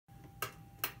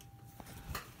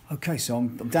Okay, so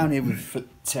I'm down here with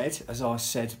Ted, as I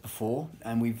said before,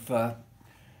 and we've got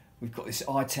this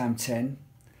Itam 10.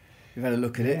 We've had a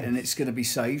look at it, and it's going to be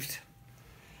saved.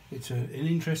 It's an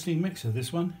interesting mixer,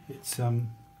 this one. It's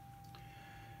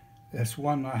that's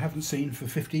one I haven't seen for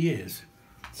 50 years.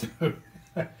 So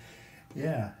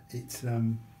yeah, it's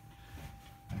I'm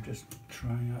just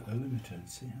trying out the limiter and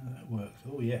see how that works.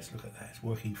 Oh yes, look at that, it's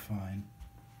working fine.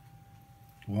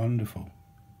 Wonderful.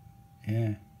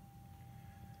 Yeah.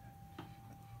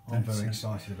 I'm very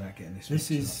excited about getting this.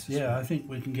 This is, yeah, I think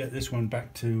we can get this one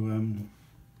back to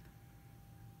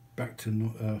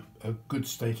a good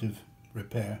state of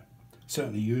repair,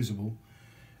 certainly usable.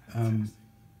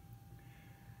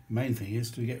 Main thing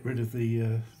is to get rid of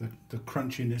the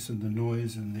crunchiness and the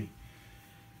noise and the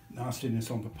nastiness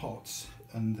on the pots,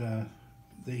 and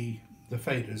the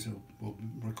faders will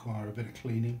require a bit of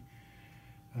cleaning,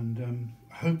 and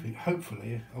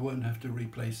hopefully I won't have to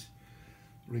replace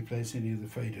any of the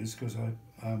faders, because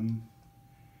I'm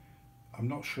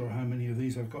not sure how many of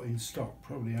these I've got in stock.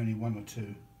 Probably only one or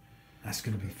two. That's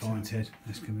going to be fine, Ted.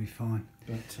 That's going to be fine.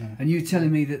 But and you were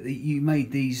telling me that you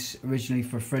made these originally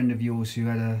for a friend of yours who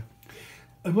had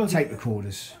tape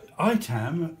recorders.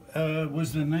 Itam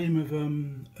was the name of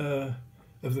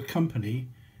the company,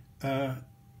 and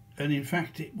in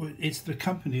fact it's the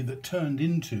company that turned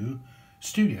into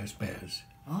Studio Spares.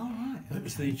 Oh right. It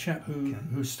was the chap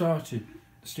who started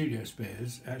Studio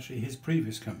Spares. Actually, his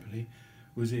previous company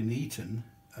was in Itam,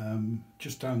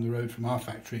 just down the road from our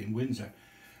factory in Windsor,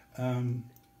 and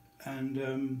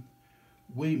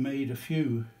we made a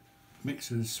few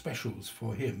mixers specials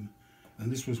for him,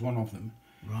 and this was one of them.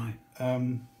 Right.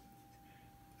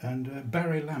 And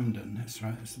Barry Lambden, that's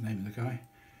right, that's the name of the guy.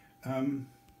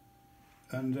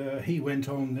 And he went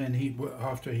on then,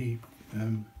 after he, I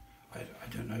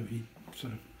don't know, he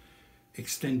sort of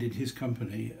extended his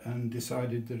company and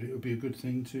decided that it would be a good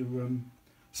thing to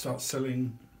start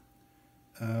selling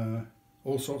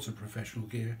all sorts of professional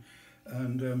gear,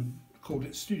 and called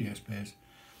it Studio Spares,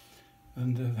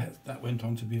 and that went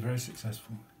on to be very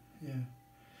successful. Yeah.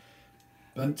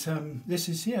 But this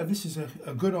is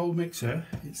a good old mixer.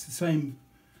 It's the same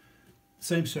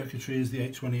circuitry as the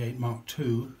 828 Mark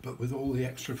II, but with all the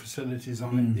extra facilities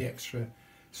on it, the extra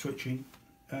switching,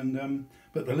 and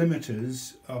but the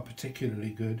limiters are particularly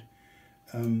good.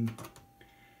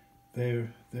 They're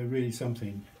really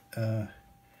something, and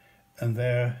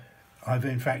I've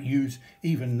in fact used,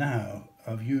 even now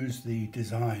I've used the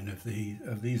design of these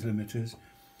limiters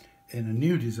in a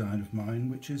new design of mine,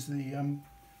 which is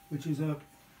a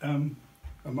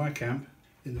Micamp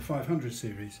in the 500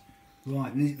 series.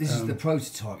 Right, and this is the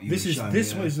prototype you were showing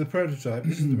This me, was the prototype.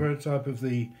 This is the prototype of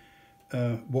the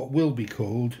what will be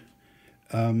called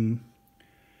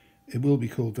it will be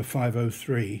called the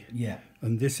 503. Yeah.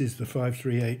 And this is the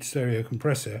 538 stereo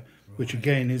compressor, which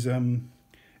again is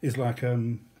like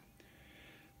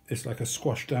it's like a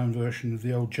squashed down version of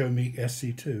the old Joe Meek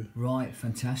SC2. Right,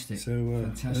 fantastic. So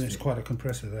fantastic. and it's quite a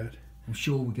compressor, that. I'm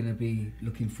sure we're going to be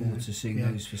looking forward to seeing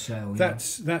those for sale.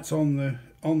 That's on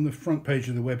the front page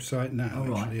of the website now. Oh,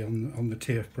 right. Actually, on the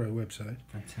TF Pro website.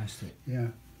 Fantastic. Yeah.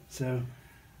 So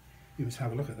you must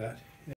have a look at that.